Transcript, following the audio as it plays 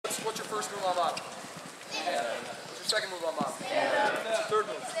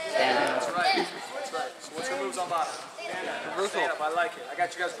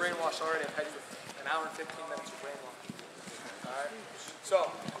got you guys brainwashed already. I've had you an hour and 15 minutes of brainwash. Alright? So,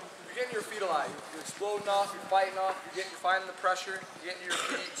 you're getting your feet alive. You're exploding off, you're fighting off, you're finding the pressure, you're getting to your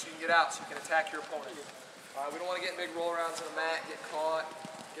feet so you can get out, so you can attack your opponent. We don't want to get in big roll arounds on the mat, get caught,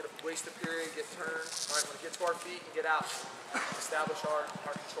 waste a period, get turned. Alright, when we get to our feet and get out, establish our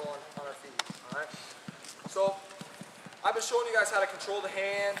control on our feet. Alright? So, I've been showing you guys how to control the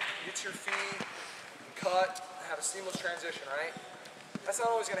hand, get to your feet, cut, have a seamless transition, right? That's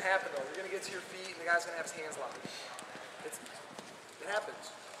not always going to happen though. You're going to get to your feet and the guy's going to have his hands locked. It happens,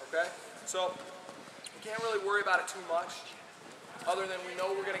 okay? So, we can't really worry about it too much, other than we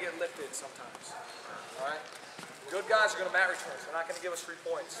know we're going to get lifted sometimes, all right? Good guys are going to mat returns. They're not going to give us 3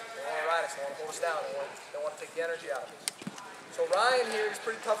 points. They want to ride us. They want to hold us down. They want to take the energy out of us. So Ryan here, he's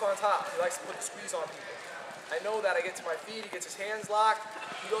pretty tough on top. He likes to put the squeeze on people. I know that. I get to my feet. He gets his hands locked.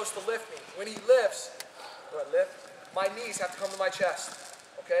 He goes to lift me. When he lifts, my knees have to come to my chest,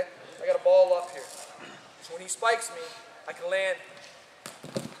 okay? I got a ball up here. So when he spikes me, I can land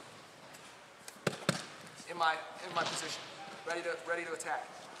in my position, ready to attack.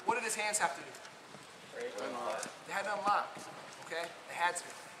 What did his hands have to do? They had to unlock, okay? They had to,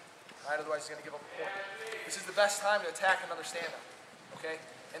 right? Otherwise he's going to give up a point. This is the best time to attack another stand-up, okay?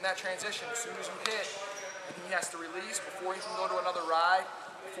 In that transition, as soon as you hit, he has to release before he can go to another ride,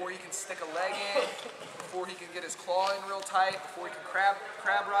 before he can stick a leg in, before he can get his claw in real tight, before he can crab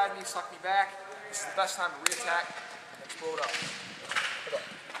ride me, suck me back. This is the best time to re-attack and explode up.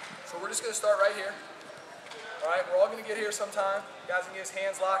 So we're just going to start right here. Alright, we're all going to get here sometime. You guys can get his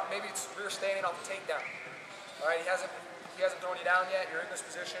hands locked. Maybe it's rear standing off the takedown. Alright, he hasn't thrown you down yet. You're in this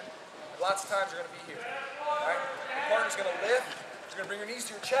position. Lots of times you're going to be here. Alright, your partner's going to lift. You're going to bring your knees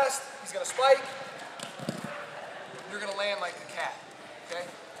to your chest. He's going to spike. You're going to land like a cat. Okay?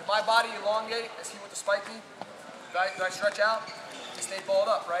 Did my body elongate as he went to spike me? Did I stretch out? He stayed balled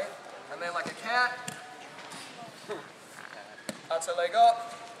up, right? I land like a cat. Outside leg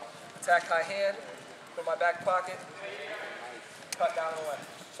up. Attack high hand. Put my back pocket. Cut down and away.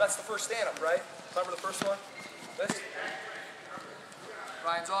 So that's the first stand-up, right? Remember the first one? This.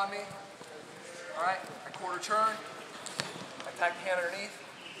 Ryan's on me. Alright, I quarter turn. I attack the hand underneath.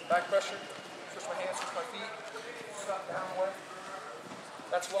 Back pressure. Switch my hands, switch my feet. Cut down and away.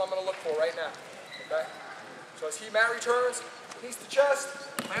 That's what I'm going to look for right now. Okay? So as he mat returns, knees to chest,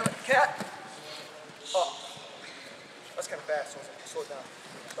 land like a cat. Up. That's kind of fast, so slow it down.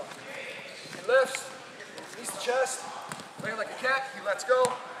 Stop. He lifts, knees to chest, land like a cat, he lets go.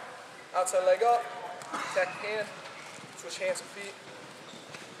 Outside leg up, attack the hand, switch hands and feet,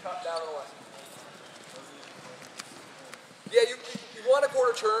 cut down and away. Yeah, you want a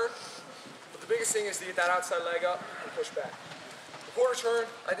quarter turn, but the biggest thing is to get that outside leg up and push back. The quarter turn,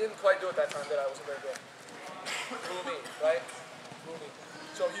 I didn't quite do it that time, did I? I wasn't very good. Blue knee, right? Blue knee.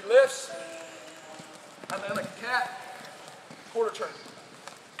 So he lifts, I land like a cat, quarter turn.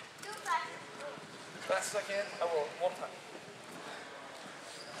 As fast as I can, I will, one time.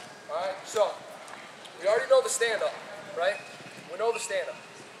 Alright, so, we already know the stand-up, right? We know the stand-up.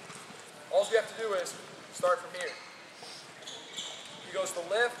 All we have to do is start from here. He goes to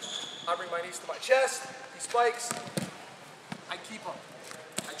lift, I bring my knees to my chest, he spikes, I keep him.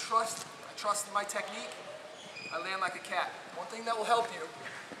 I trust in my technique, I land like a cat. One thing that will help you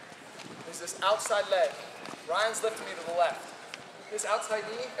is this outside leg. Ryan's lifting me to the left. This outside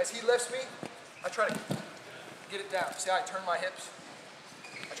knee, as he lifts me, I try to get it down. See how I turn my hips?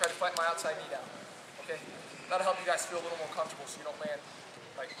 I try to fight my outside knee down. Okay? That'll help you guys feel a little more comfortable so you don't land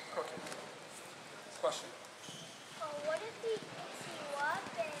like crooked. Question? What if he picks you up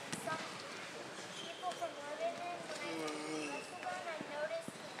and some people from Lebanon, when I wrestle them, I notice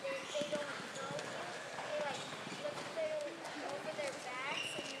that they don't throw you. They like look over their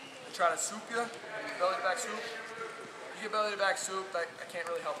backs and then they Try to soup you, belly to back soup. You get belly to back soup, I can't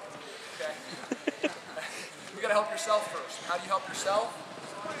really help you. Okay? You gotta help yourself first. How do you help yourself?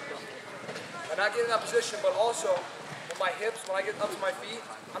 By not getting in that position, but also with my hips, when I get up to my feet,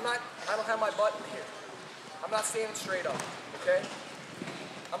 I don't have my butt in here. I'm not standing straight up, okay?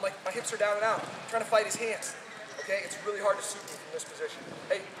 I'm like, my hips are down and out. I'm trying to fight his hands, okay? It's really hard to soup me from this position.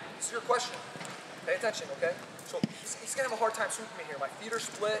 Hey, this is your question. Pay attention, okay? So he's gonna have a hard time souping me here. My feet are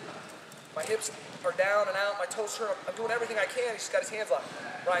split, my hips are down and out, my toes turn up. I'm doing everything I can, he's just got his hands locked.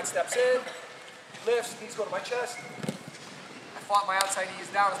 Ryan steps in, lifts, knees go to my chest. I fought my outside knees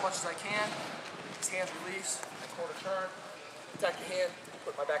down as much as I can. His hands release, I quarter turn, attack the hand,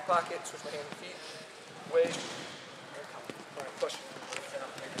 put my back pocket, switch my hand and feet, wave, and come. All right, push.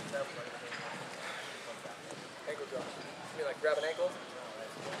 Ankle drop. You mean like grab an ankle?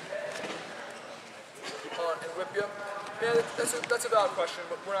 And whip you. Yeah, that's a valid question,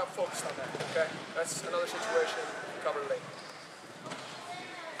 but we're not focused on that, okay? That's another situation we cover later.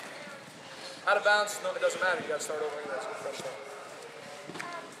 Out of bounds, no, it doesn't matter. You got to start over anyway, so fresh start.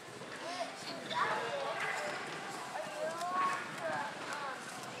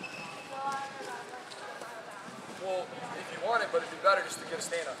 Well, if you want it, but it'd be better just to get a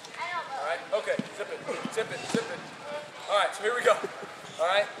stand up. All right? Okay, zip it, zip it, zip it. All right, so here we go. All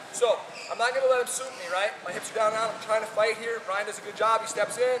right, so I'm not going to let him suit me, right? My hips are down now. I'm trying to fight here. Brian does a good job. He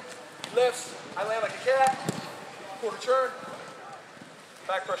steps in, he lifts. I land like a cat. Quarter turn.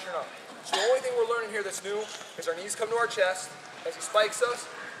 Back pressure up. So the only thing we're learning here that's new is our knees come to our chest. As he spikes us,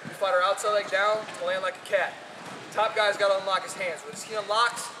 we fight our outside leg down to land like a cat. Top guy's got to unlock his hands. As he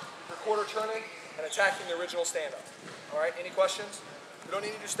unlocks, we're quarter turning and attacking the original stand-up. All right, any questions? We don't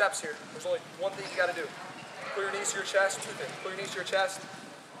need to do steps here. There's only one thing you got to do. Put your knees to your chest, two things. Put your knees to your chest,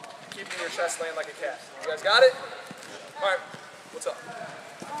 keep your chest laying like a cat. You guys got it? All right, what's up?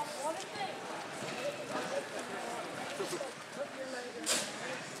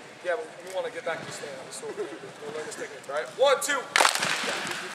 Yeah, but we want to get back to stand-up, so we'll learn this technique, all right? 1, 2.